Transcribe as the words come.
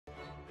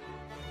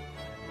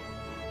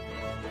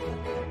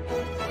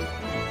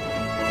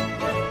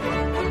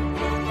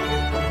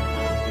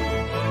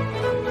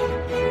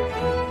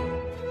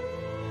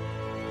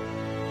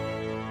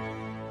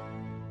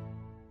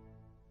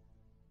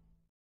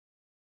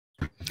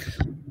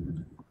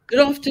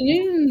Good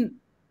afternoon,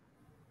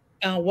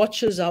 our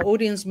watchers, our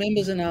audience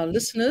members, and our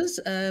listeners.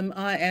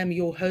 I am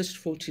your host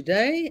for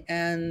today,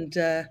 and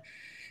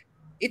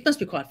it must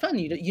be quite fun.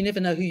 You never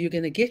know who you're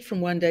going to get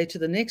from one day to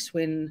the next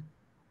when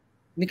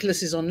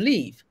Nicholas is on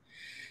leave.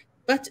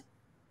 But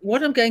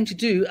what I'm going to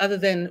do, other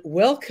than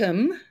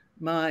welcome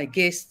my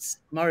guests,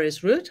 Marius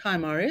Roodt. Hi,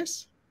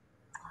 Marius.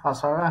 Hi,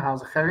 Sara.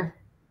 How's it, Gerry?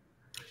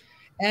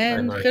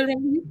 And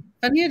Gerbrandt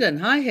van Heerden.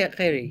 Hi,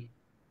 Gerry.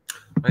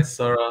 Hi,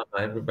 Sara.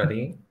 Hi,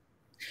 everybody.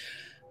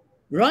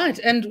 Right,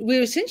 and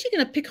we're essentially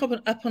going to pick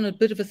up on a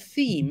bit of a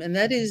theme, and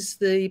that is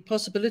the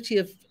possibility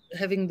of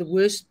having the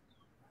worst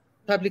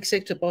public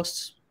sector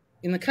boss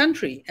in the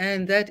country,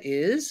 and that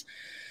is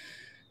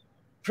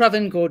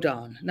Pravin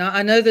Gordhan. Now,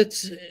 I know that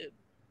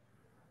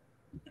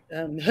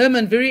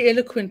Herman very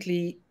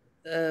eloquently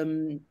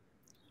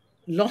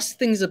lost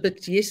things a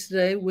bit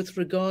yesterday with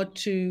regard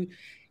to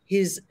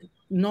his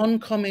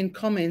non-comment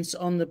comments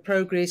on the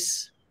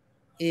progress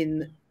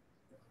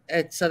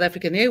at South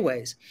African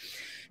Airways.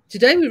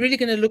 Today, we're really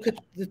going to look at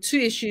the two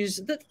issues,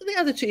 the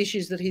other two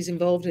issues that he's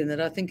involved in that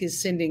I think is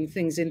sending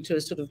things into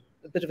a sort of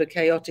a bit of a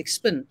chaotic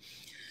spin.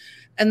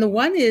 And the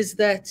one is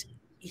that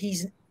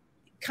he's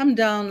come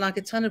down like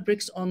a ton of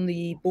bricks on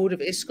the board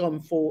of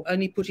Eskom for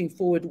only putting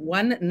forward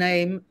one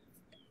name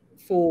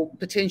for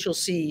potential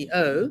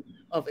CEO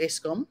of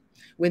Eskom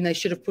when they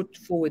should have put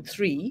forward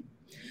three.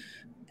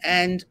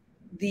 And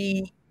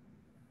the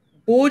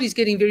board is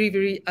getting very,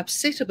 very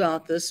upset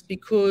about this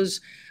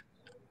because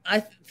I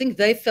think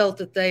they felt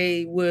that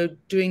they were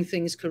doing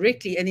things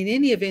correctly. And in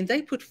any event,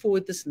 they put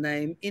forward this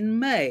name in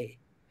May.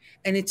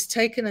 And it's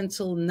taken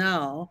until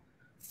now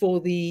for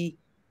the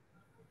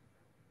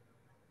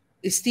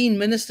esteemed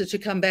minister to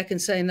come back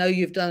and say, no,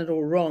 you've done it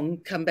all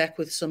wrong, come back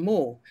with some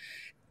more.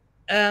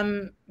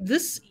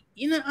 This,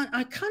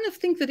 I kind of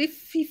think that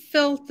if he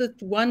felt that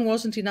one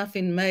wasn't enough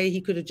in May,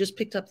 he could have just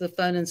picked up the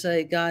phone and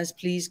say, guys,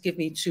 please give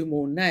me two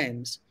more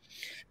names.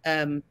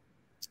 But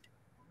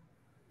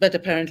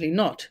apparently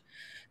not.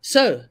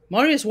 So,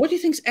 Marius, what do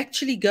you think's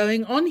actually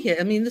going on here?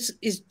 I mean, this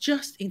is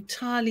just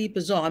entirely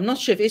bizarre. I'm not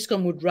sure if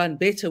Eskom would run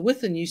better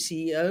with a new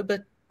CEO,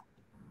 but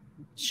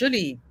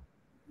surely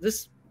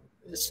this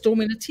is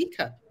storm in a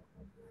teacup.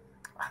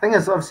 I think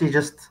it's obviously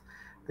just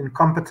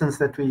incompetence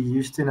that we're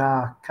used to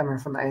now coming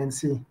from the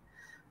ANC.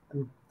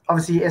 And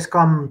obviously,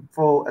 Eskom,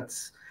 for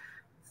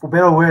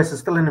better or worse, is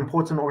still an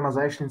important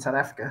organization in South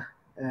Africa,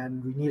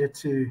 and we need it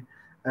to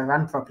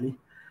run properly.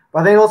 But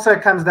I think also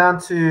it comes down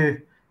to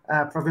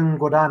Pravin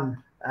Gordhan.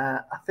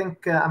 I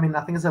think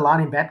it's a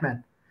line in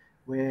Batman,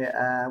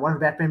 where one of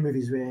the Batman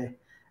movies where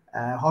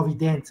Harvey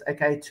Dent,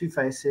 aka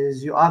Two-Face,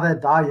 says you either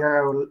die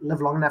here or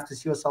live long enough to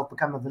see yourself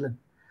become a villain.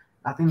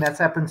 I think that's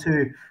happened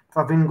to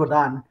Pravin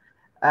Gordhan.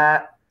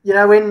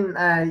 When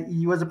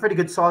he was a pretty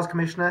good SARS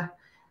commissioner,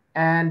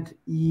 and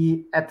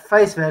at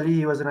face value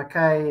he was an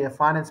okay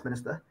finance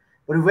minister.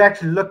 But if we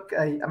actually look,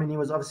 he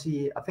was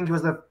obviously, I think he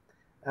was the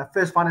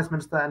first finance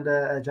minister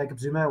under Jacob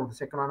Zuma, or the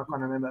second one, I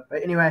can't remember.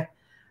 But anyway,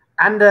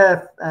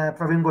 under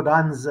Pravin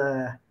Gordhan's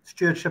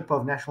stewardship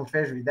of National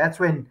Treasury, that's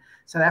when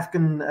South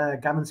African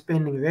government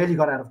spending really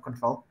got out of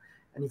control.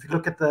 And if you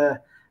look at the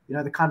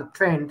kind of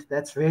trend,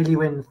 that's really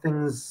when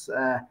things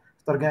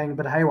started going a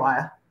bit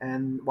haywire.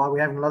 And while we're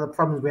having a lot of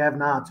problems we have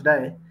now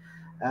today,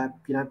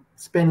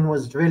 spending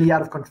was really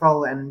out of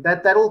control, and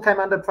that all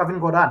came under Pravin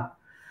Gordhan.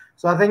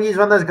 So I think he's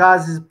one of those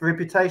guys. His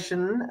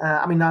reputation,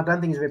 I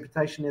don't think his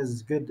reputation is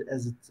as good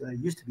as it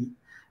used to be.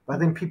 But I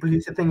think people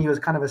used to think he was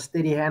kind of a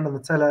steady hand on the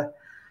tiller.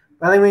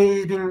 I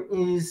think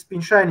he's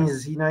been shown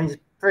he's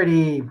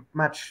pretty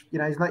much,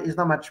 he's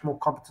not much more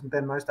competent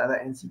than most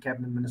other ANC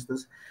cabinet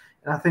ministers.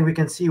 And I think we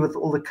can see with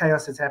all the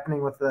chaos that's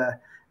happening with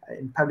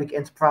in public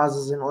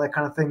enterprises and all that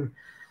kind of thing,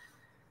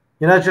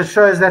 it just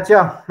shows that,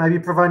 maybe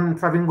Pravin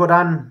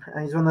Gordhan,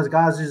 he's one of those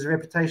guys whose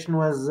reputation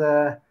was,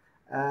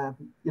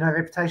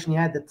 reputation he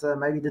had that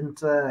maybe he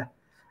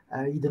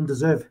didn't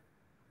deserve.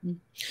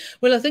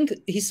 Well, I think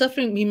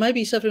he may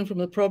be suffering from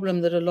a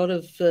problem that a lot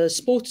of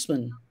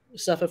sportsmen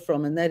suffer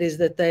from, and that is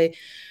that they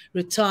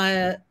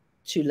retire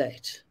too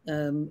late.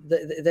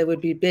 They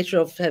would be better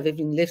off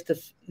having left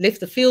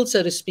the field,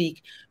 so to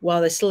speak,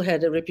 while they still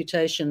had a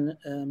reputation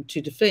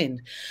to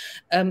defend.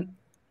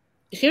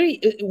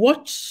 Harry,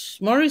 what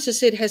Marius has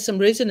said has some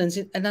resonance,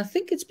 and I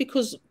think it's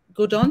because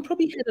Gordhan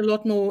probably had a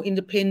lot more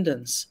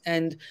independence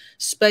and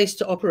space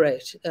to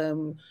operate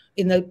in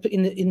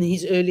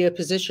his earlier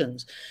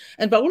positions.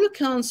 And by all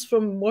accounts,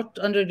 from what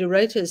Andre de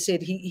Ruyter has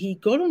said, he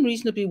got on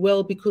reasonably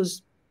well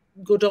because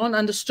Gordhan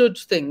understood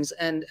things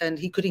and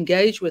he could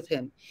engage with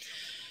him.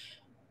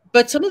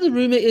 But some of the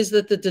rumor is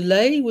that the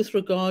delay with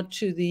regard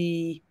to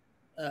the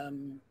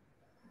appointment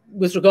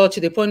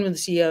of the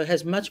CEO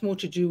has much more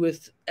to do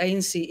with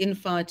ANC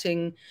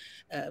infighting,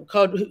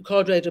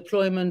 cadre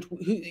deployment,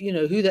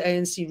 who the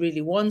ANC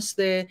really wants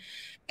there,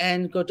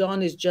 and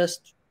Gordhan is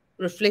just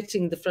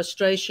reflecting the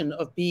frustration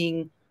of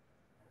being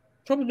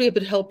probably a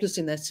bit helpless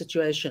in that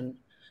situation.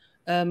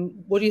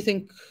 What do you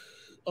think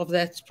of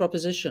that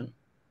proposition?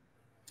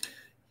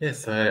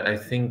 Yes, I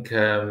think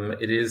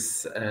it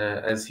is,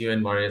 as you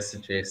and Marius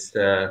suggest,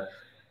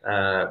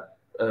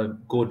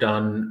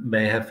 Gordhan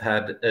may have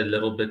had a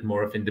little bit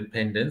more of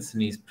independence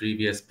in his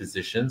previous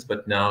positions,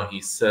 but now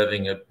he's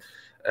serving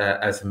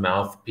as a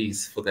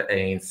mouthpiece for the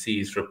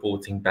ANC's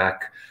reporting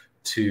back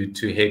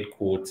to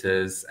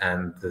headquarters,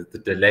 and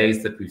the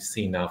delays that we've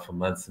seen now for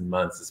months and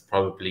months is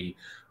probably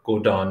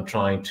Gordhan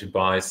trying to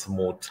buy some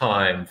more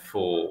time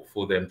for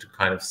them to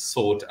kind of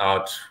sort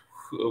out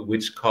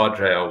which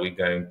cadre are we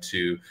going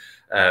to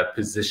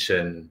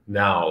position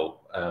now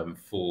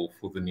for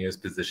the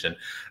newest position.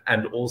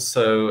 And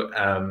also,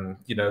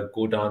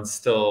 Gordhan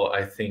still,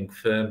 I think,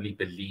 firmly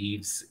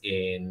believes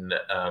in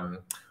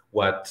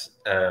what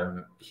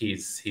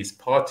his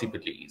party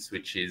believes,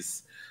 which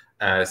is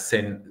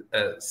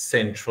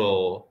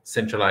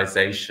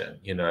centralization.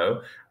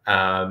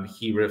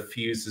 He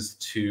refuses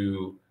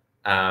to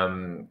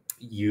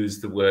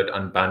use the word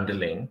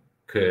unbundling,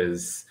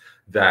 because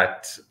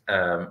that,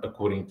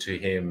 according to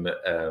him,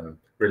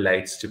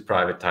 relates to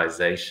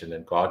privatization.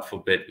 And God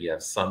forbid we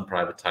have some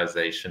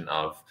privatization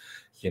of,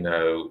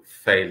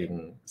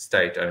 failing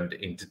state-owned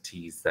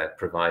entities that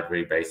provide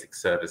very basic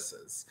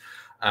services.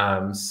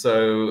 I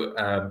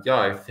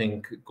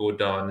think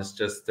Gordhan is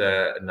just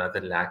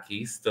another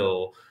lackey,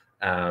 still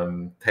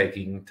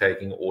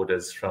taking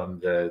orders from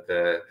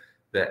the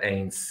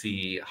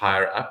ANC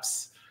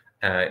higher-ups,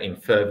 in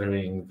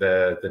furthering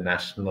the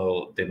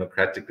national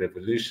democratic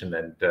revolution.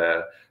 And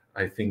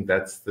I think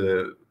that's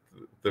the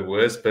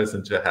worst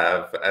person to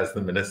have as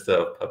the Minister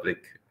of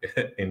Public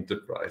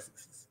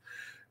Enterprises.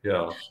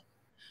 Yeah.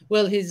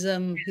 Well, his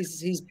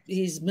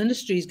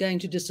ministry is going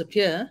to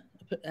disappear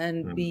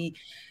and be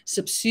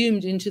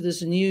subsumed into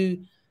this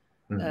new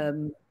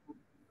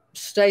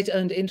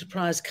state-owned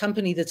enterprise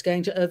company that's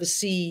going to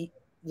oversee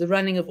the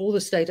running of all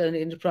the state-owned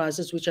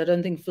enterprises, which I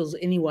don't think fills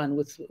anyone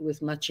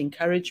with much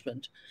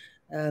encouragement.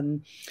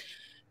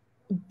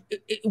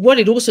 What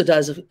it also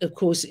does, of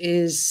course,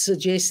 is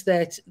suggest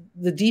that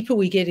the deeper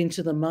we get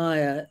into the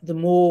mire, the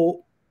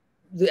more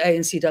the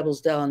ANC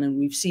doubles down. And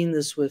we've seen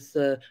this with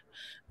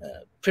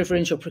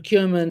preferential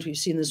procurement. We've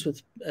seen this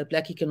with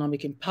Black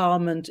economic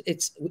empowerment.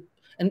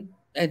 And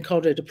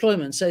cadre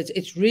deployment. So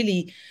it's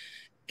really,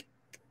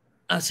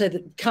 I'd say,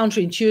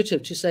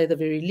 counterintuitive, to say the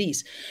very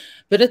least.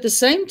 But at the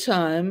same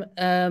time,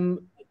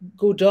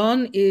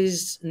 Gordhan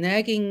is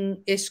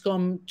nagging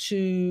Eskom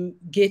to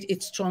get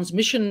its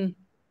transmission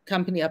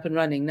company up and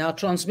running. Now,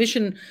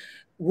 transmission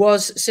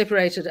was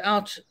separated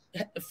out,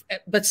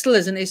 but still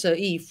as an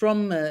SOE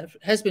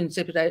has been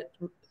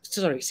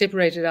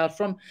separated out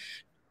from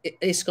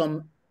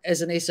Eskom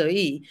as an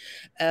SOE,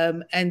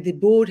 and the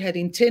board had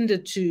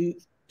intended to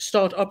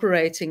start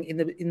operating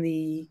in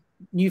the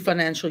new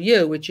financial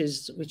year, which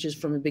is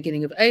from the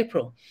beginning of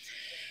April.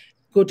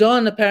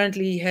 Gordhan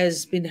apparently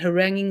has been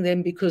haranguing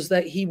them because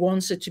he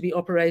wants it to be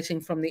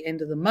operating from the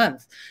end of the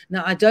month.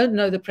 Now, I don't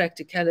know the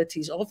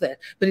practicalities of that,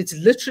 but it's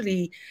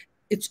literally,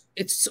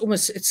 it's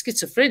almost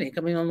schizophrenic.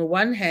 I mean, on the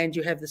one hand,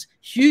 you have this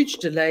huge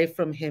delay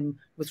from him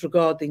with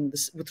regard to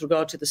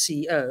the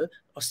CEO,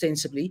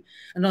 ostensibly,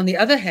 and on the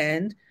other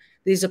hand,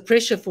 there's a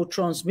pressure for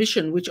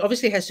transmission, which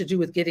obviously has to do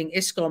with getting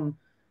Eskom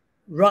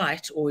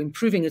right or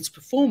improving its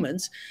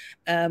performance,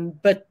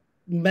 but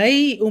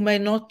may or may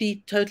not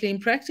be totally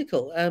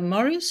impractical.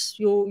 Marius,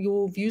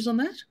 your views on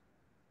that?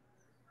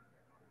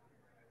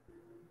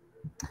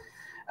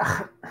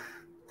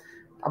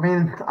 I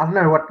mean, I don't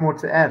know what more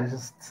to add.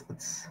 It's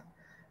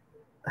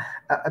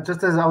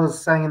just as I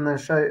was saying in the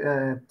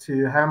show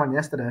to Herman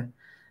yesterday,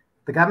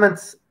 the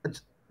government,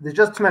 there's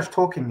just too much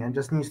talking and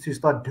just needs to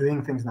start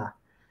doing things now.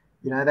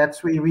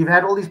 We've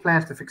had all these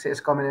plans to fix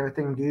Eskom and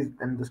everything,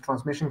 and this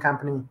transmission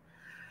company,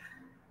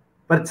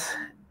 but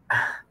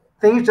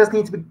things just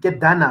need to get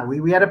done now.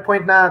 We at a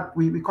point now,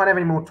 we can't have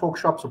any more talk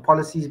shops or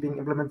policies being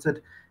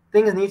implemented.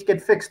 Things need to get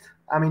fixed.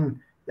 I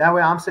mean,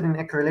 where I'm sitting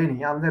in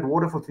Ekurhuleni, I haven't had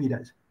water for 3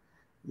 days.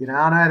 I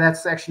know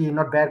that's actually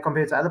not bad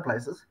compared to other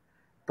places,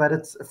 but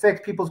it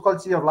affects people's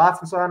quality of life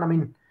and so on. I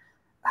mean,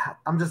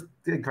 I'm just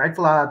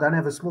grateful I don't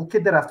have a small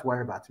kid that I have to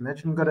worry about.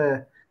 Imagine you've got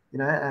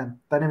don't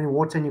have any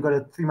water and you've got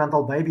a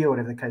 3-month-old baby or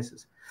whatever the case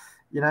is.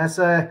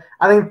 So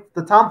I think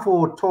the time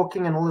for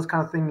talking and all this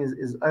kind of thing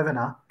is over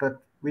now,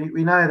 but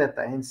we know that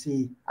the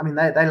ANC, I mean,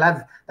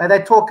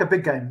 they talk a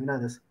big game,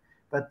 this,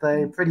 but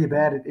they're pretty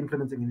bad at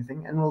implementing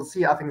anything. And we'll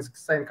see, I think it's the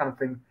same kind of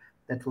thing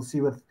that we'll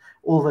see with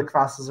all the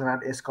crises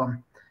around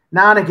Eskom.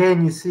 Now and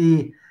again, you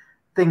see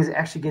things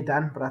actually get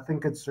done, but I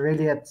think it's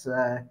really at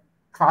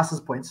crisis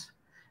points.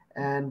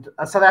 And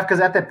South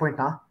Africa's at that point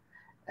now.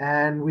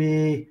 And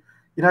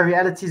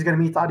reality is going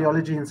to meet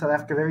ideology in South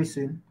Africa very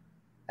soon.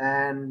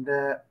 And,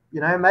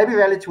 maybe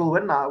reality will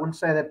win now. I wouldn't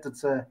say that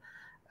it's a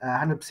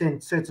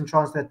 100% certain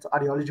chance that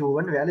ideology will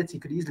win. Reality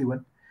could easily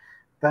win.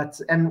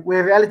 And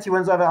where reality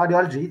wins over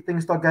ideology,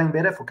 things start going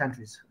better for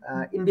countries.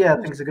 India,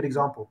 I think, is a good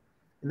example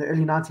in the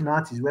early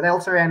 1990s, where they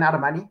also ran out of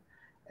money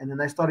And then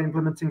they started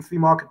implementing free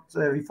market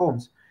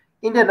reforms.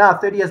 India now,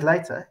 30 years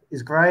later,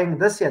 is growing.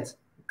 This year, it's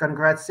going to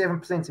grow at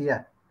 7% a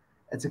year,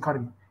 its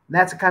economy. And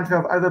that's a country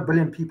of over 1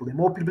 billion people. There are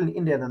more people in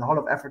India than the whole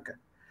of Africa.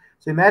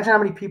 So imagine how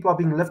many people are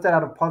being lifted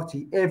out of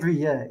poverty every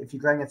year if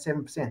you're growing at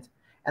 7%.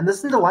 And this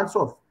isn't a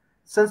once-off.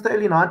 Since the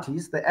early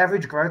 90s, the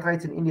average growth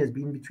rate in India has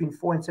been between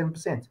 4 and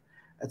 7%.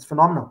 It's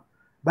phenomenal.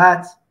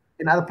 But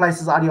in other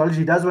places,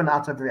 ideology does win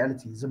out of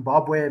reality.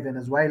 Zimbabwe,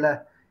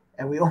 Venezuela,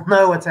 and we all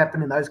know what's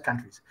happened in those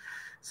countries.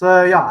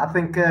 So, yeah, I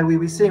think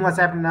we're seeing what's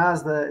happening now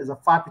is a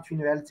fight between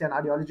reality and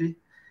ideology.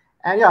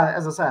 And, yeah,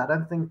 as I say, I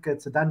don't think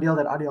it's a done deal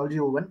that ideology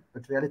will win,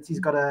 but reality's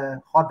got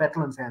a hard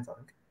battle in its hands, I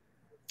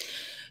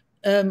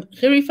think.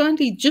 Very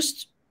finally,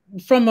 just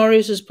from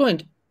Marius's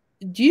point,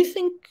 do you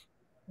think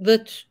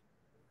that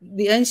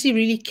the ANC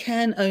really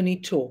can only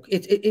talk?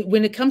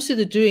 When it comes to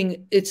the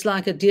doing, it's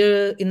like a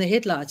deer in the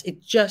headlights.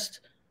 It just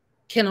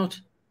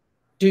cannot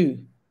do,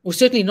 or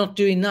certainly not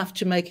do enough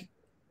to make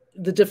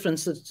the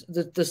difference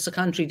that this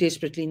country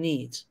desperately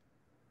needs.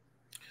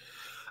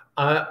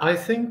 I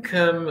think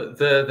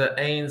the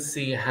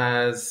ANC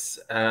has,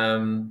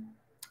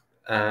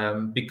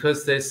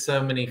 because there's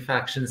so many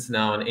factions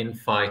now and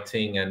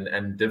infighting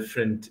and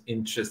different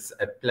interests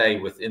at play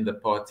within the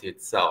party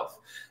itself,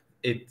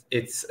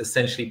 it's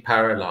essentially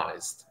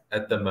paralyzed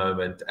at the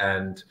moment,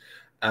 and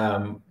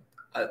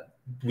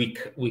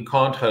we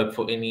can't hope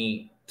for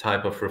any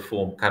type of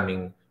reform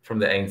coming from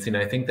the ANC. And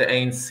I think the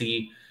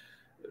ANC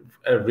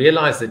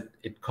realize that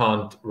it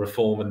can't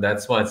reform, and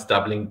that's why it's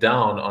doubling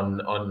down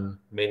on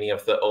many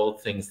of the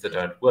old things that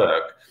don't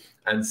work.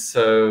 And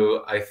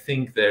so I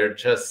think they're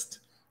just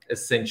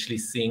essentially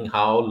seeing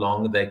how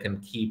long they can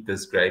keep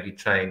this gravy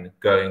train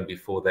going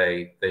before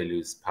they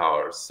lose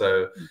power.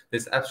 So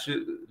there's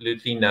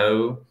absolutely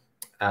no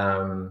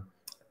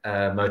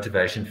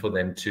motivation for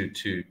them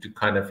to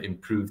kind of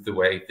improve the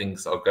way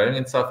things are going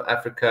in South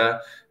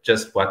Africa,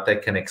 just what they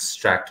can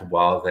extract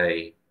while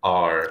they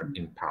are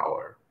in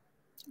power.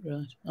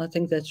 Right, I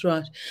think that's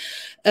right.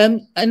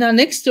 And our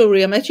next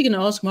story, I'm actually going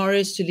to ask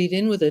Marius to lead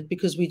in with it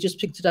because we just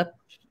picked it up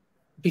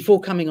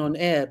before coming on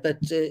air, but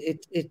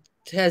it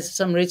has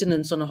some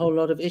resonance on a whole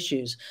lot of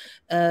issues.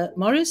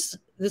 Marius,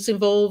 this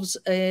involves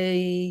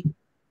an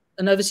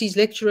overseas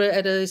lecturer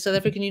at a South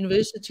African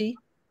university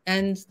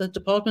and the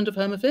Department of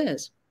Home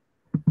Affairs.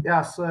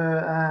 Yeah, so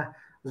I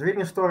was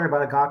reading a story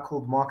about a guy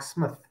called Mark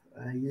Smith.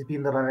 He's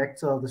been the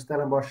director of the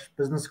Stellenbosch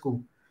Business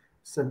School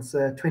since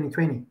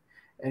 2020.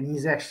 And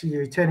he's actually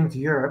returning to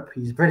Europe.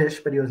 He's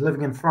British, but he was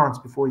living in France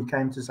before he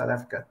came to South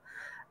Africa.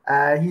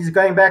 He's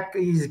going back.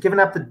 He's given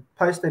up the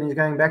post and he's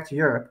going back to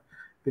Europe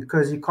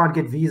because he can't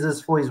get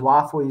visas for his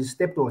wife or his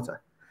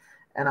stepdaughter.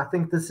 And I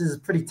think this is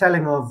pretty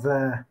telling of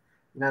the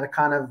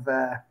kind of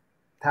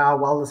how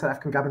well the South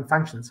African government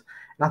functions.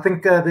 And I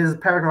think there's a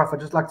paragraph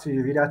I'd just like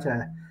to read out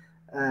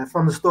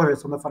from the story.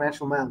 It's from the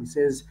Financial Mail. He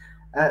says,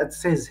 it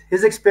says,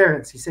 his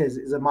experience, he says,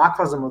 is a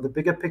microcosm of the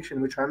bigger picture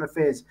in which Home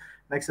Affairs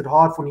makes it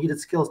hard for needed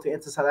skills to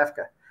enter South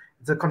Africa.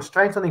 It's a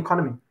constraint on the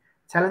economy.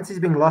 Talent is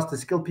being lost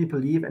as skilled people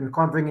leave and we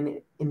can't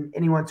bring in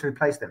anyone to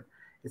replace them.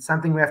 It's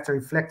something we have to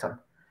reflect on.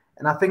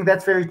 And I think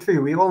that's very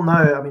true. We all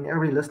know, I mean,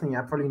 everybody listening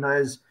here probably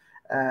knows,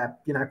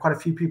 quite a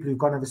few people who've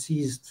gone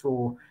overseas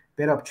for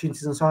better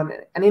opportunities and so on.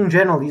 And in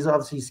general, these are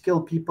obviously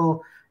skilled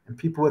people and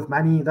people with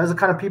money. Those are the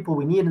kind of people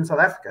we need in South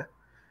Africa.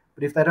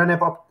 But if they don't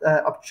have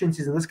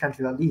opportunities in this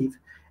country, they'll leave.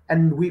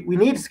 And we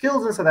need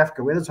skills in South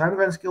Africa, whether it's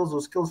homegrown skills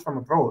or skills from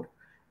abroad.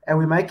 And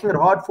we're making it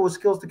hard for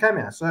skills to come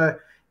here. So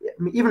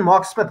even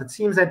Mark Smith, it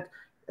seems that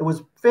it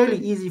was fairly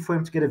easy for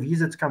him to get a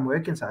visa to come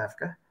work in South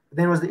Africa. But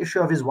then it was the issue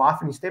of his wife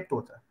and his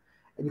stepdaughter.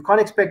 And you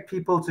can't expect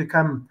people to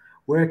come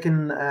work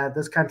in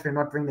this country and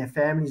not bring their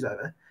families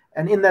over.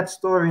 And in that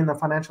story in the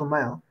Financial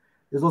Mail,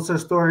 there's also a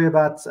story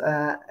about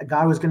a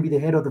guy who was going to be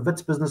the head of the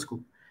Wits Business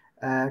School,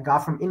 a guy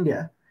from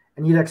India.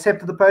 And he'd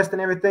accepted the post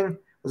and everything,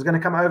 was going to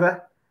come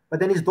over.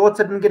 But then his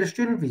daughter didn't get a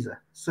student visa.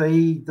 So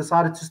he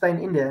decided to stay in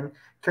India and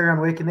carry on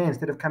working there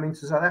instead of coming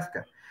to South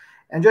Africa.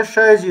 And just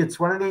shows you it's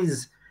one of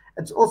these,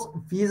 it's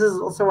also, visas is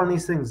also one of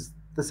these things.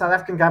 The South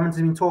African government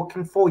has been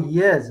talking for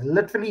years,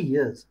 literally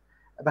years,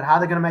 about how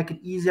they're going to make it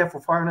easier for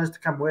foreigners to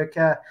come work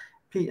here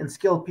and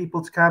skilled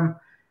people to come.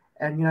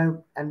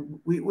 And, and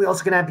we're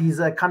also going to have these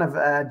kind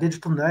of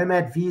digital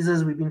nomad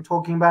visas we've been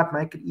talking about,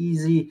 make it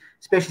easy,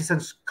 especially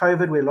since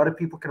COVID, where a lot of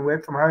people can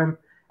work from home.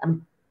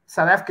 And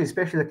South Africa,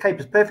 especially the Cape,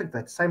 is perfect.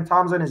 That's the same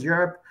time zone as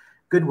Europe,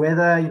 good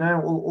weather,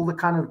 all the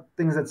kind of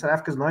things that South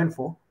Africa is known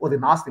for, or the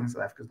nice things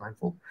South Africa is known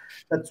for.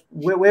 But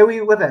where are we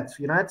with that?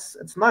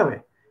 It's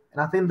nowhere. And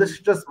I think this is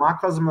just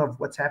microcosm of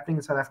what's happening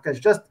in South Africa. It's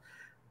just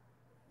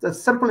the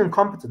simple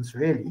incompetence,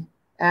 really.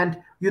 And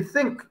you'd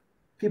think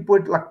people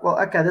would like, well,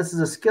 okay, this is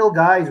a skilled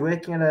guy. He's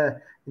working at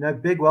a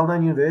big,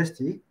 well-known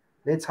university.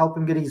 Let's help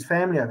him get his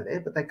family over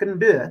there. But they couldn't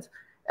do that.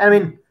 I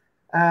mean,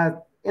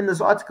 in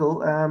this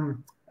article,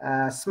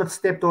 Smith's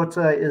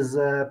stepdaughter is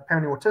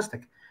apparently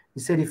autistic. He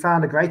said he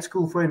found a great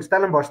school for him,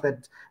 Stellenbosch,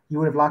 that he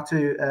would have liked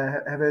to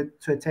have her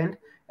to attend.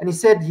 And he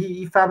said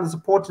he found the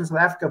support in South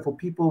Africa for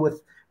people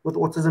with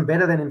autism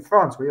better than in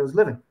France, where he was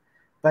living.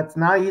 But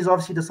now he's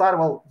obviously decided,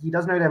 well, he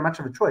doesn't really have much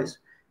of a choice.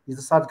 He's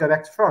decided to go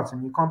back to France,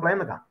 and you can't blame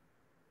the guy.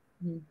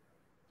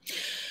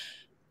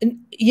 And,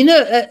 you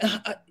know,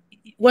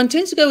 one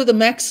tends to go with the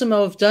maxim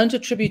of don't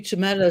attribute to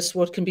malice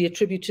what can be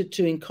attributed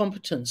to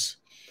incompetence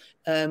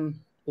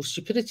or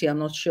stupidity, I'm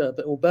not sure,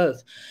 or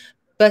both.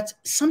 But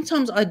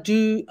sometimes I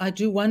do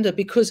wonder,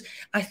 because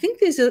I think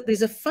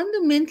there's a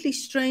fundamentally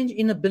strange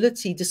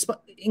inability, despite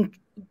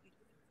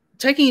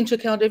taking into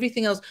account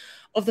everything else,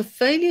 of the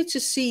failure to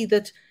see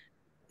that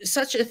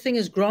such a thing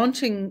as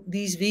granting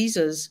these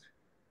visas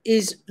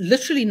is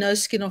literally no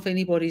skin off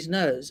anybody's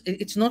nose.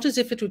 It's not as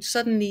if it would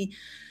suddenly,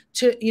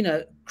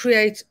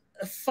 create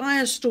a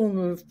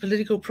firestorm of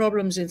political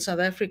problems in South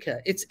Africa.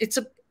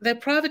 They're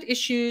private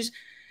issues.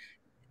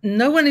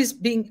 No one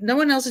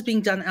else is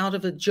being done out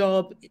of a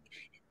job.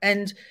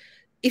 And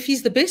if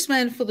he's the best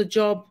man for the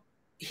job,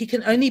 he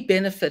can only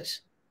benefit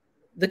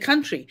the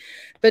country.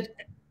 But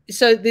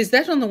so there's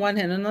that on the one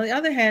hand. And on the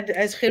other hand,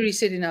 as Gerrie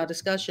said in our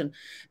discussion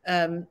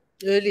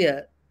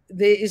earlier,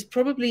 there is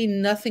probably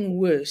nothing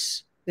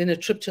worse than a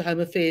trip to Home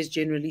Affairs,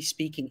 generally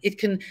speaking. It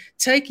can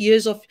take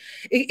years off.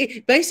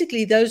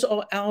 Basically, those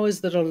are hours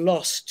that are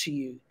lost to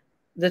you,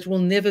 that will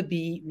never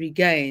be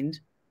regained.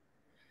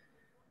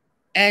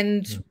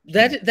 And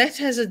that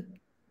has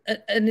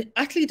an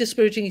utterly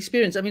dispiriting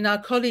experience. I mean,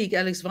 our colleague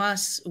Alex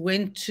Weiss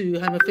went to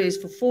Home Affairs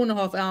for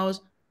 4.5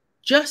 hours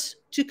just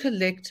to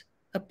collect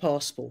a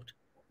passport.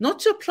 Not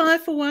to apply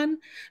for one,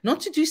 not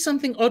to do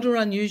something odd or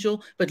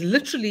unusual, but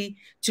literally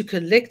to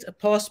collect a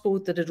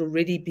passport that had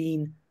already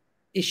been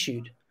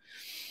issued.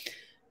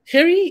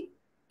 Gerrie,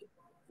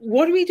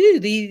 what do we do?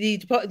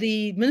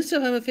 The Minister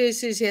of Home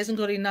Affairs says he hasn't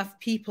got enough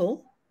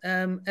people.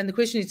 And the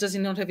question is, does he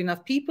not have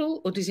enough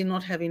people, or does he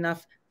not have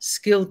enough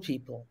skilled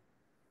people?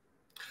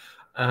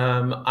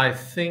 I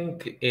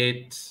think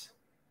it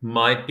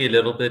might be a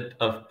little bit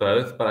of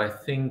both, but I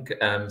think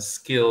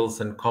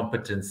skills and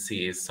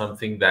competency is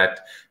something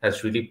that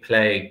has really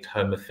plagued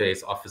Home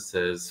Affairs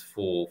officers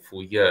for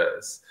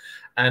years.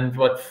 And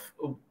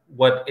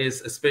what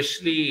is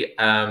especially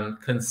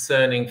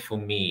concerning for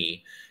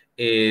me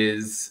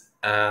is,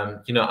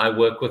 I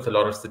work with a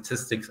lot of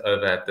statistics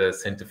over at the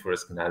Center for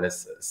Risk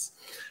Analysis.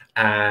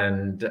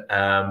 And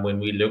when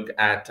we look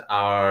at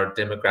our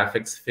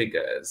demographics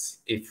figures,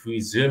 if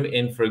we zoom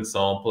in, for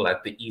example,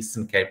 at the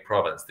Eastern Cape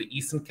Province, the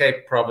Eastern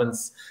Cape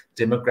Province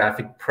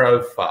demographic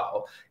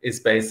profile is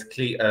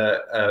basically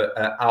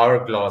a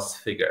hourglass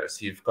figure.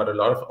 So you've got a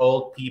lot of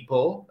old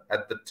people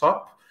at the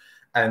top,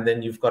 and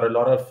then you've got a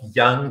lot of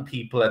young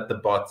people at the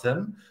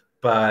bottom.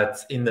 But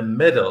in the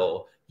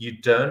middle, you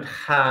don't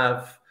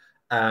have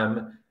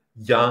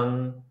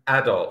young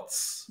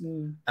adults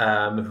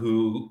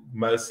who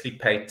mostly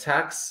pay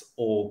tax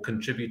or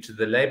contribute to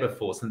the labor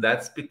force. And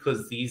that's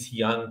because these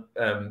young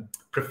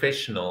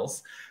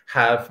professionals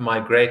have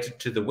migrated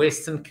to the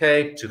Western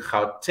Cape, to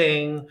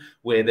Gauteng,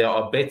 where there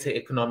are better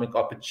economic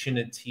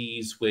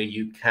opportunities, where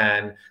you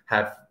can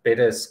have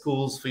better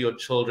schools for your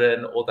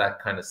children, all that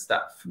kind of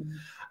stuff.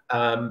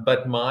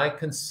 But my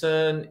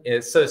concern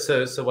is,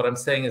 so what I'm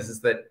saying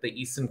is that the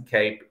Eastern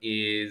Cape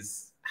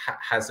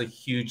has a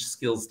huge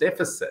skills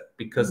deficit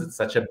because it's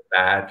such a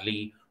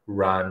badly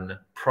run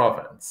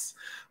province.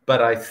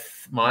 But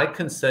my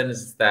concern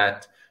is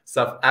that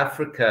South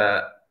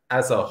Africa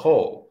as a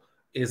whole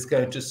is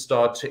going to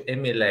start to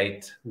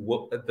emulate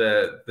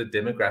the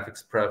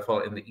demographics profile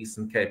in the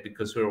Eastern Cape,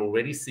 because we're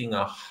already seeing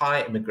a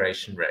high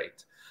immigration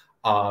rate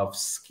of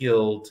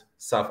skilled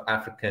South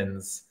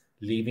Africans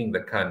leaving the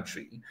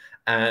country.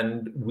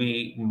 And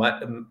we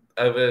might,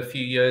 over a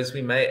few years,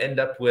 we may end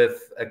up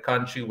with a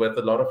country with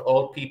a lot of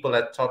old people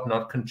at top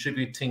not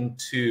contributing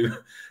to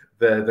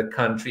the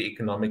country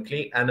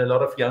economically, and a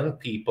lot of young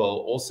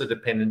people also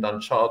dependent on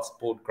child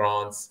support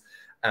grants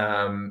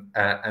and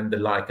the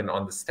like, and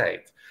on the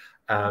state.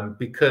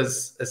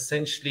 Because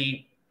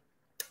essentially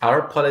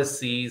our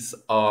policies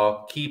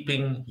are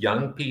keeping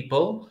young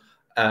people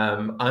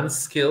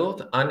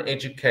unskilled,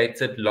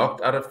 uneducated,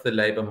 locked out of the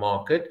labor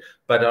market,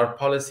 but our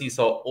policies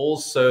are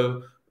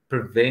also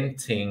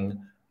preventing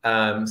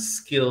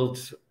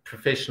skilled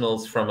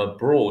professionals from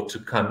abroad to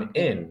come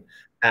in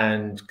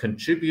and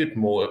contribute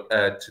more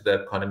to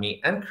the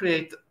economy and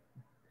create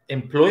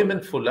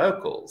employment for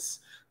locals.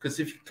 Because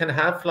if you can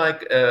have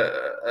like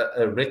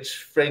a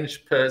rich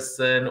French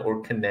person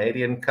or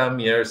Canadian come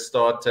here,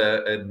 start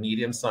a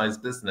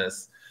medium-sized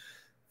business,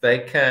 they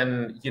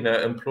can,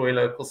 employ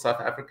local South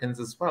Africans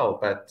as well.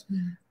 But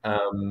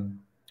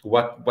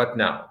what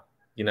now?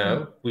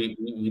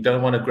 We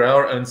don't want to grow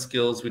our own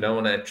skills. We don't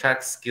want to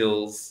attract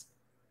skills.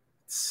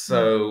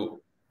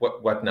 So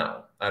what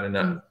now? I don't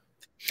know.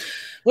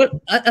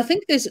 Well, I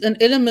think there's an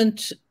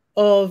element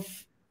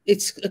of,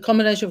 it's a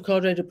combination of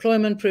cadre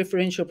deployment,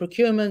 preferential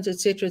procurement, et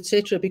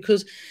cetera,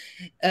 because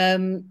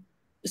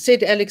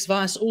said Alex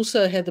Weiss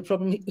also had the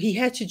problem. He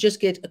had to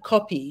just get a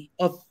copy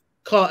of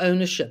car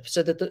ownership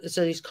so that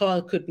so his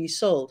car could be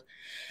sold,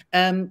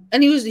 and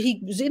he was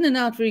in and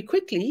out very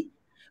quickly,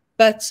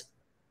 but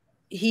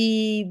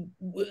he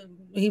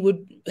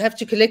would have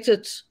to collect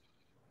it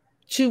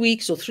 2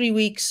 weeks or 3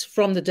 weeks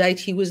from the date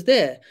he was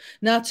there.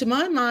 Now, to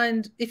my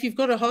mind, if you've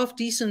got a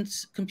half-decent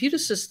computer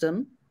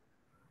system,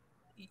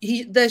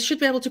 they should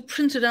be able to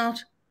print it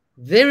out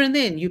there and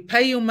then. You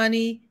pay your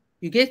money,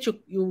 you get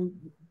your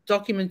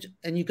document,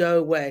 and you go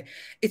away.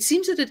 It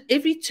seems that at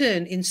every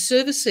turn in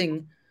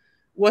servicing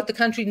what the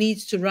country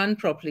needs to run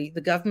properly,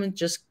 the government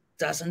just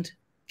doesn't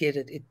get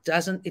it.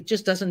 It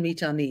just doesn't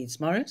meet our needs.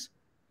 Marius?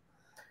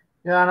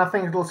 Yeah, and I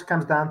think it also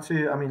comes down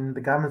to, I mean,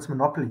 the government's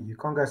monopoly. You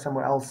can't go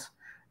somewhere else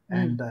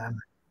and,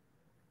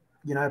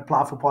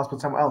 apply for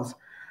passports somewhere else.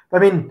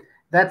 But I mean,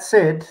 that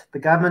said, the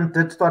government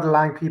did start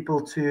allowing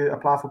people to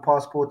apply for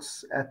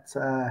passports at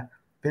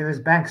various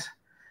banks.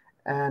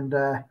 And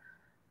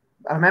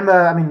I remember,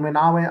 I mean, when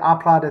I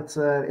applied at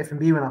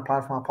FNB, when I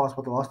applied for my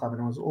passport the last time,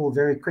 and it was all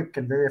very quick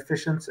and very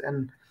efficient.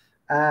 And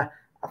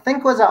I think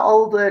it was our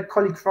old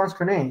colleague, Frans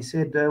Cornet, he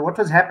said what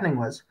was happening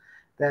was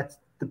that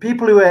the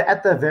people who were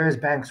at the various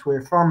banks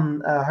were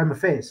from Home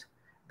Affairs.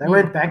 They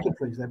weren't bank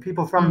employees. They're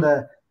people from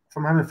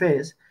Home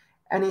Affairs.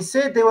 And he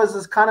said there was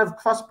this kind of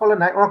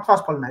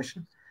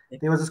cross-pollination.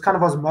 There was this kind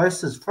of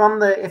osmosis from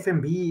the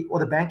FNB or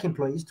the bank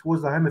employees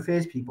towards the Home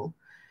Affairs people.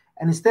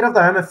 And instead of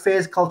the Home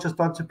Affairs culture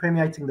started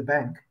permeating the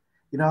bank,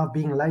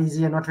 being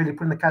lazy and not really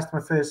putting the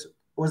customer first, it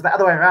was the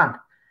other way around.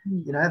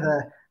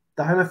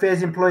 The Home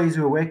Affairs employees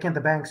who were working at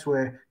the banks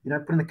were,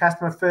 putting the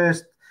customer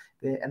first,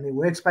 and their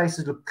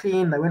workspaces looked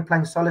clean. They weren't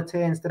playing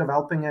solitaire instead of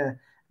helping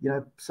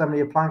somebody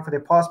applying for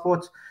their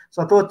passports.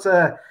 So I thought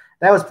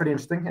that was pretty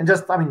interesting. And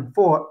just, I mean,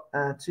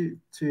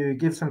 to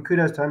give some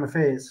kudos to Home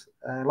Affairs,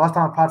 last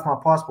time I applied for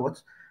my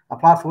passport, I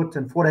applied for it,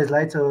 and 4 days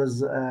later it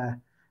was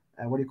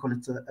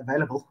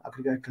available. I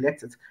could go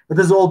collect it. But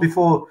this is all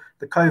before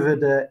the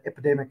COVID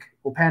epidemic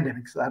or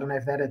pandemic, so I don't know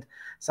if that had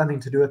something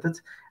to do with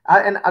it.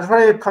 And I just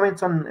want to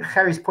comment on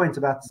Harry's point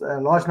about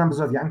large numbers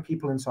of young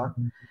people and so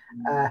on.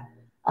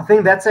 I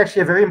think that's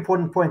actually a very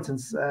important point,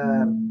 since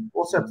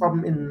also a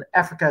problem in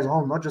Africa as a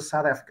whole, not just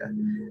South Africa.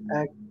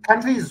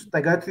 Countries,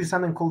 they go through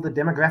something called the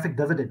demographic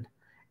dividend,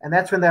 and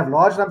that's when they have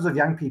large numbers of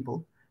young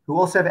people who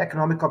also have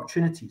economic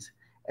opportunities,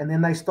 and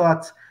then they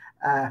start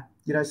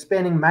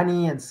spending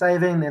money and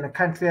saving. Then a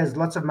country has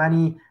lots of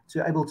money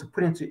to able to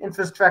put into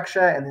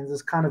infrastructure, and then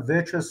this kind of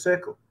virtuous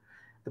circle.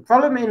 The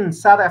problem in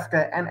South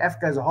Africa and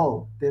Africa as a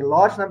whole, there are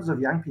large numbers of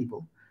young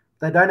people.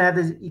 They don't have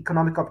these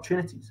economic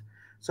opportunities.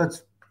 So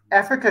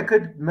Africa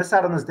could miss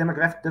out on this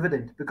demographic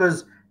dividend,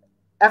 because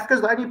Africa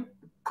is the only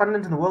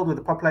continent in the world where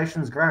the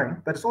population is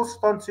growing, but it's also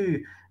starting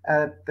to,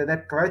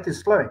 that growth is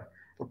slowing.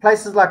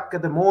 Places like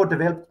the more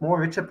developed, more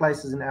richer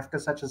places in Africa,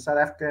 such as South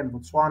Africa and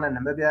Botswana and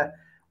Namibia,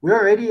 we're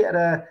already at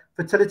a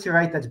fertility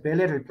rate that's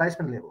barely at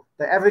replacement level.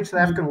 The average South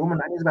African woman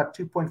only has about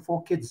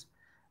 2.4 kids,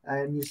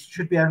 and you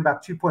should be having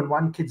about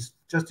 2.1 kids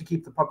just to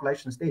keep the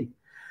population steady.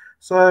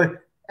 So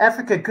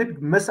Africa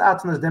could miss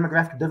out on this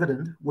demographic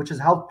dividend, which has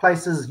helped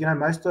places,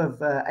 most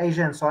of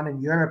Asia and so on in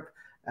Europe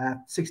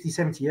 60,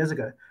 70 years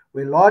ago,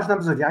 where large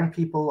numbers of young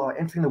people are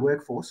entering the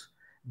workforce,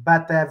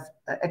 but they have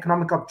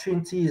economic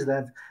opportunities, they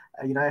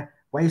have,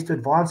 ways to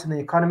advance in the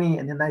economy,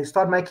 and then they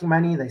start making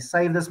money, they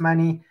save this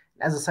money.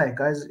 As I say,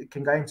 it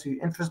can go into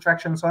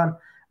infrastructure and so on.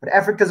 But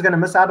Africa is going to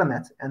miss out on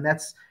that, and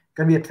that's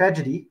going to be a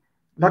tragedy,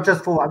 not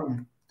just for,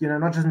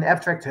 not just in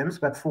abstract terms,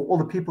 but for all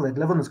the people that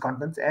live on this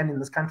continent and in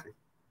this country.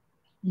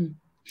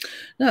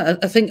 No,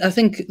 I think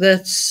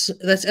that's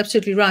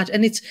absolutely right.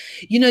 And it's,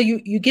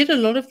 you get a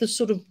lot of the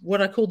sort of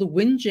what I call the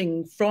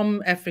whinging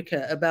from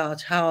Africa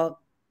about how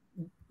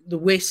the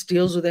West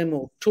deals with them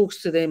or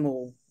talks to them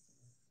or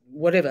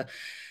whatever.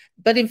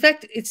 But in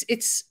fact,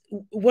 it's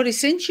what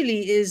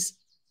essentially is,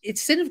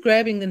 instead of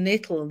grabbing the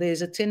nettle,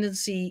 there's a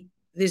tendency,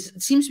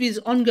 it seems to be this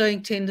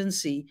ongoing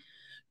tendency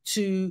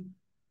to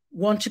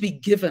want to be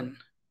given,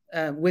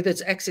 whether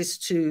it's access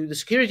to the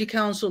Security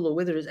Council or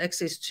whether it's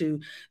access to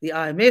the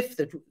IMF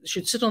that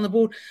should sit on the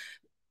board.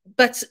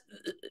 But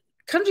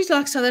countries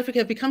like South Africa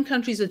have become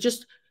countries that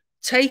just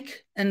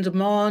take and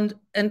demand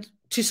and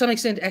to some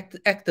extent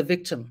act the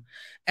victim.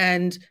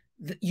 And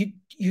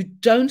you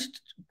don't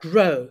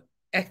grow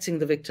acting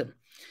the victim.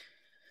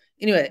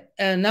 Anyway,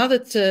 now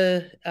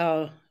that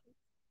our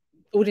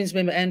audience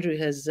member Andrew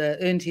has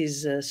earned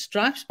his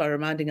stripes by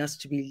reminding us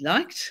to be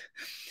liked,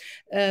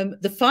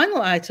 the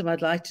final item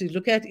I'd like to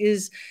look at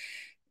is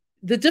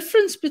the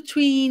difference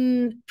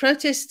between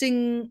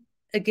protesting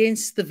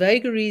against the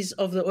vagaries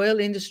of the oil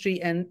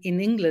industry and in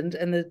England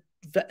and the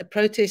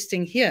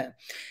protesting here.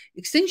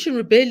 Extinction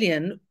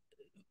Rebellion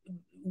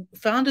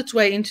found its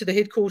way into the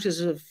headquarters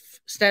of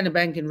Standard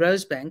Bank in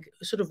Rosebank,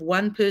 sort of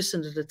one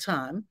person at a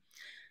time,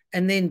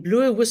 and then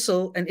blew a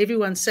whistle and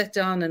everyone sat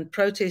down and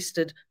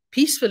protested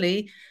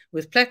peacefully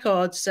with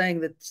placards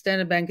saying that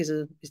Standard Bank is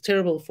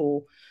terrible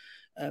for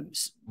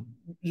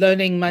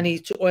loaning money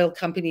to oil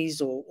companies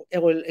or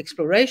oil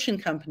exploration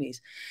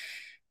companies.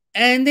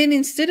 And then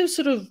instead of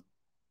sort of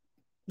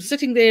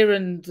sitting there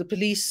and the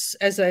police,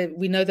 as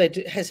we know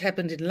has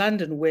happened in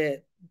London, where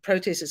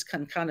protesters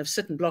can kind of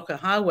sit and block a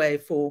highway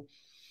for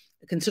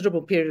a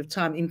considerable period of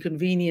time,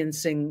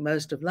 inconveniencing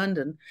most of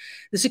London,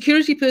 the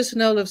security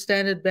personnel of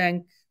Standard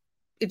Bank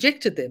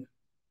ejected them.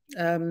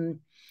 And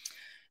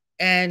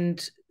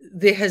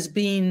there has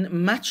been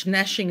much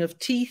gnashing of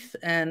teeth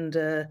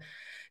and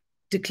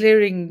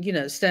declaring,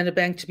 Standard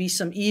Bank to be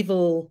some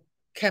evil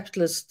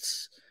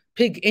capitalist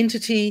pig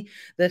entity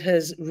that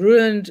has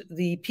ruined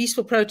the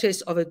peaceful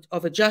protest of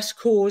a just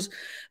cause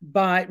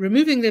by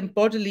removing them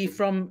bodily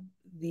from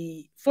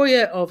the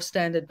foyer of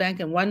Standard Bank.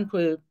 And one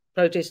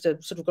protester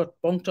sort of got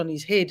bonked on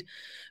his head,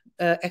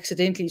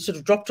 accidentally sort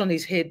of dropped on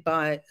his head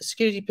by a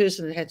security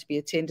person that had to be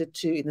attended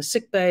to in the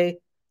sick bay.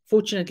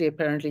 Fortunately,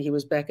 apparently, he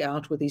was back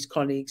out with his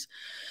colleagues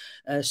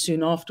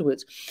soon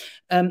afterwards.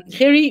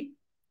 Harry,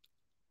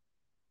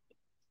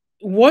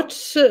 what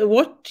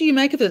do you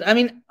make of it? I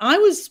mean, I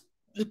was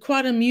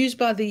quite amused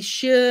by the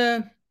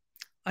sheer,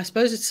 I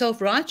suppose it's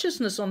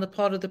self-righteousness on the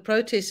part of the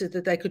protesters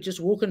that they could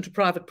just walk into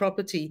private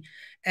property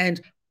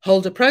and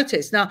hold a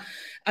protest. Now,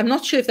 I'm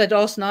not sure if they'd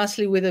asked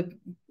nicely whether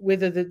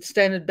the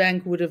Standard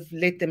Bank would have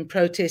let them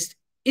protest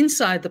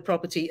inside the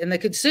property, and they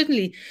could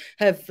certainly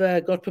have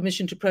got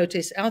permission to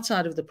protest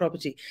outside of the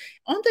property.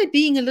 Aren't they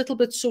being a little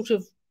bit sort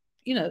of,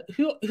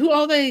 who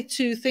are they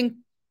to think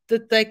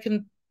that they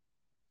can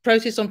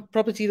protest on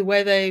property the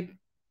way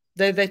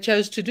they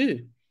chose to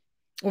do?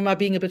 Or am I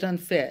being a bit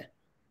unfair?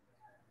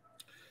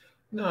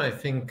 No, I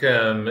think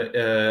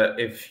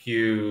if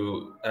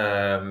you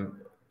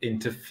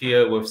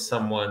interfere with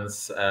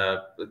someone's,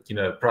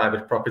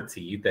 private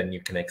property, then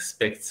you can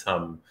expect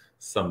some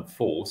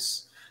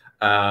force.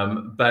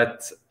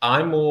 But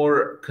I'm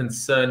more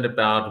concerned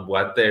about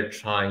what they're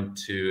trying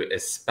to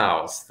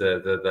espouse,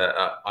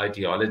 the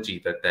ideology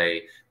that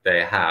they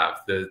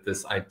have,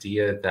 this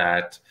idea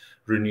that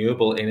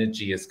renewable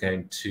energy is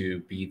going to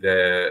be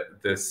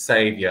the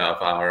savior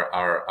of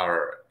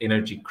our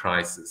energy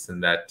crisis,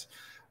 and that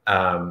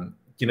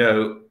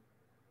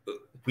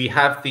we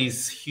have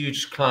these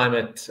huge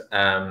climate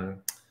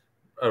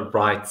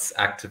rights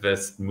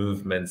activist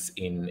movements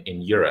in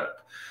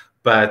Europe,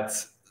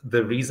 but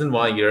the reason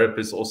why Europe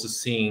is also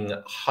seeing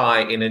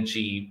high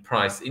energy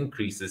price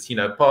increases,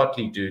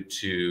 partly due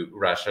to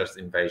Russia's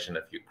invasion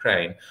of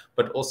Ukraine,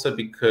 but also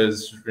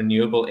because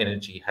renewable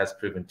energy has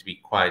proven to be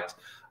quite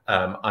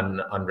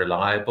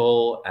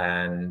unreliable,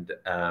 and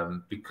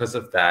because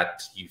of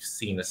that, you've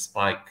seen a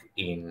spike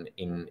in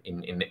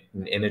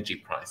energy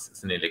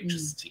prices and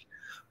electricity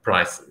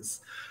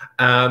prices.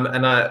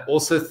 And I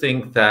also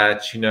think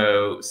that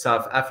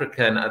South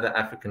Africa and other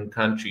African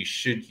countries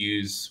should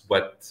use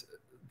what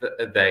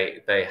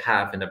they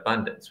have in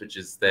abundance, which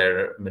is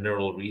their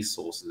mineral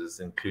resources,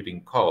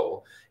 including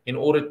coal, in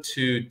order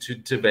to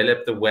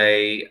develop the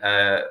way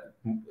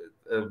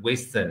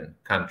Western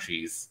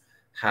countries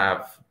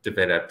have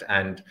developed.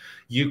 And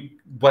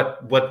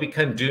what we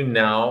can do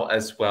now,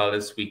 as well,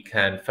 as we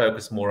can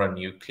focus more on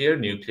nuclear.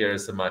 Nuclear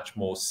is a much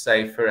more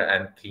safer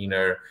and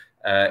cleaner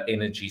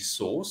energy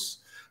source,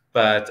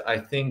 but I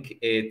think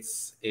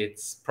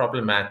it's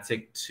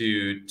problematic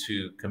to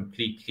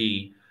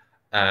completely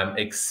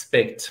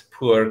expect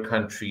poor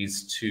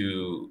countries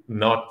to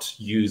not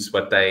use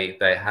what they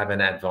have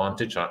an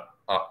advantage of.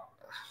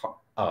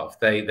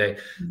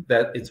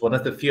 That it's one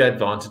of the few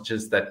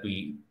advantages that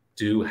we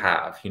do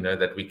have,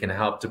 that we can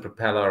help to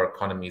propel our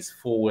economies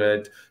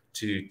forward,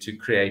 to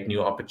create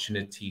new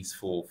opportunities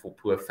for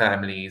poor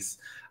families,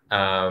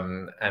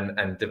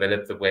 and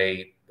develop the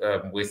way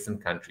Western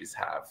countries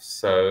have.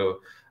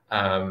 So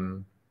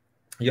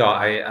yeah,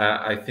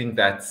 I think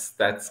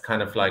that's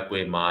kind of like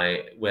where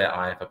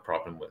I have a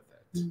problem with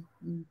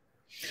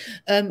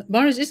it.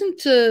 Marius,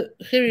 isn't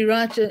Harry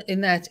right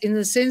in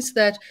the sense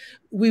that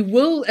we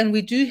will and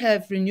we do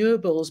have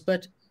renewables,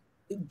 but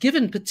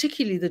given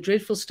particularly the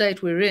dreadful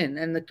state we're in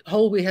and the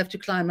hole we have to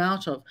climb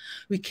out of,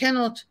 we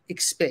cannot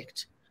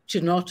expect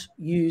to not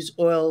use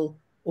oil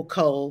or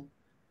coal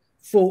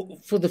for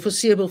the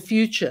foreseeable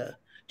future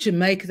to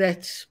make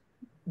that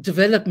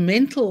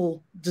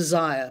developmental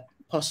desire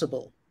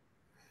possible.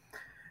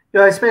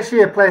 Yeah,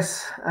 especially a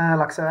place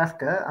like South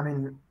Africa. I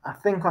mean, I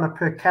think on a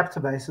per capita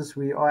basis,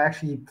 we are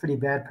actually pretty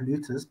bad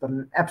polluters, but on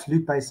an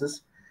absolute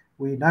basis,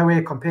 we're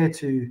nowhere compared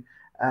to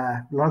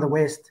a lot of the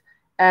West.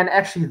 And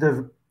actually,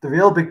 the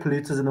real big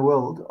polluters in the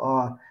world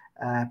are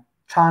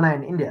China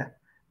and India.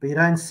 But you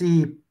don't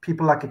see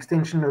people like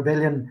Extinction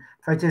Rebellion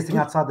protesting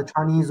outside the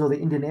Chinese or the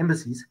Indian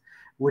embassies,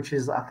 which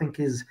I think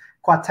is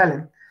quite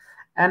telling.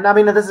 And I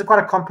mean, this is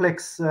quite a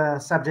complex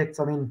subject.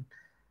 I mean,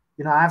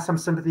 I have some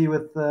sympathy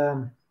with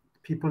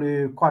people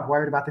who are quite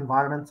worried about the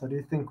environment. I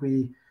do think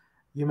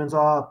humans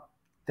are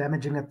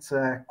damaging it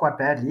quite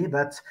badly.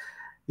 But,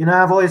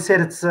 I've always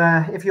said it's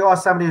if you are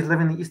somebody who's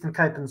living in the Eastern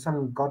Cape in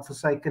some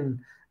godforsaken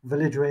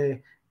village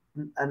where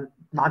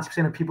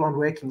 90% of people aren't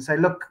working, say,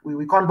 look,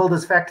 we can't build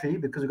this factory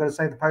because we've got to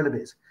save the polar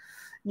bears.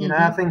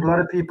 I think a lot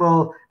of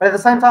people, but at the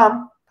same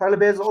time, polar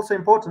bears are also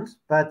important,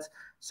 but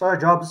so are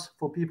jobs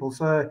for people.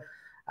 So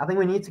I think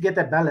we need to get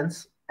that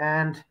balance.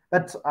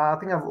 But I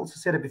think I've also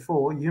said it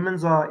before,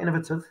 humans are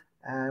innovative.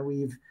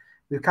 We've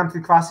come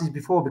through crises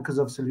before because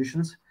of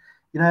solutions.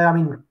 I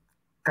mean,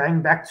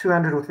 going back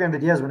 200 or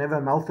 300 years, whenever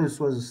Malthus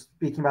was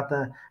speaking about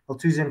the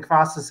Malthusian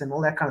crisis and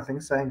all that kind of thing,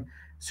 saying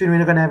soon we're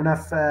not going to have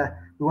enough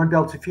we won't be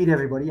able to feed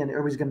everybody and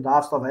everybody's going to die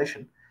of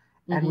starvation.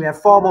 And we Mhm.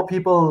 have far more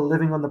people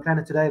living on the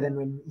planet today than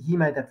when he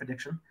made that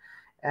prediction.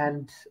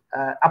 And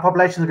our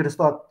population is going to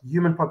start,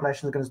 human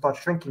population is going to start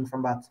shrinking from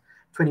about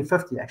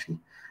 2050, actually.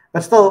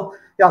 But still,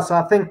 yeah, so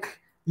I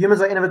think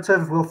humans are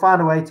innovative. We'll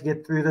find a way to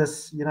get through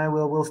this. You know,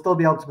 we'll still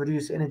be able to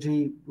produce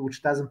energy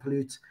which doesn't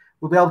pollute.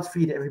 We'll be able to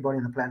feed everybody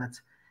on the planet.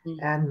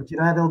 And, you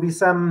know, there'll be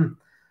some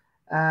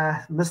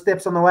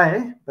missteps on the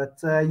way, but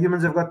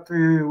humans have got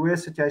through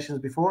worse situations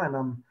before, and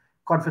I'm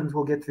confident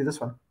we'll get through this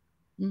one.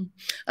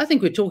 I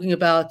think we're talking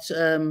about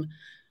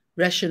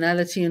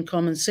rationality and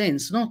common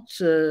sense,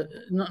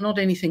 not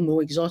anything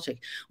more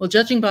exotic. Well,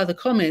 judging by the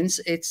comments,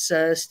 it's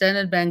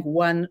Standard Bank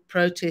 1,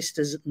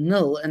 protesters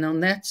 0. And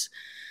on that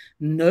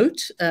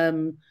note,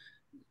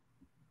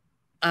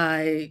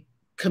 I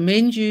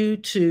commend you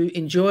to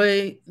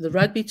enjoy the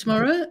rugby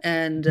tomorrow,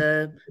 and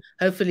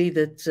hopefully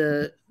that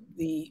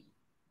the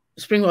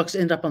Springboks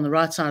end up on the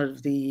right side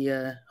of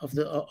the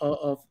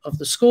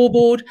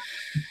scoreboard.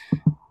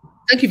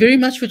 Thank you very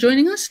much for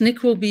joining us.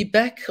 Nick will be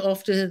back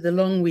after the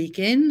long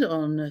weekend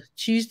on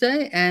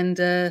Tuesday, and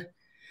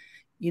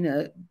you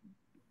know,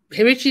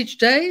 Heritage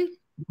Day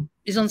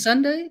is on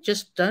Sunday.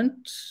 Just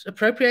don't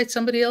appropriate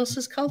somebody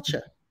else's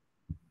culture.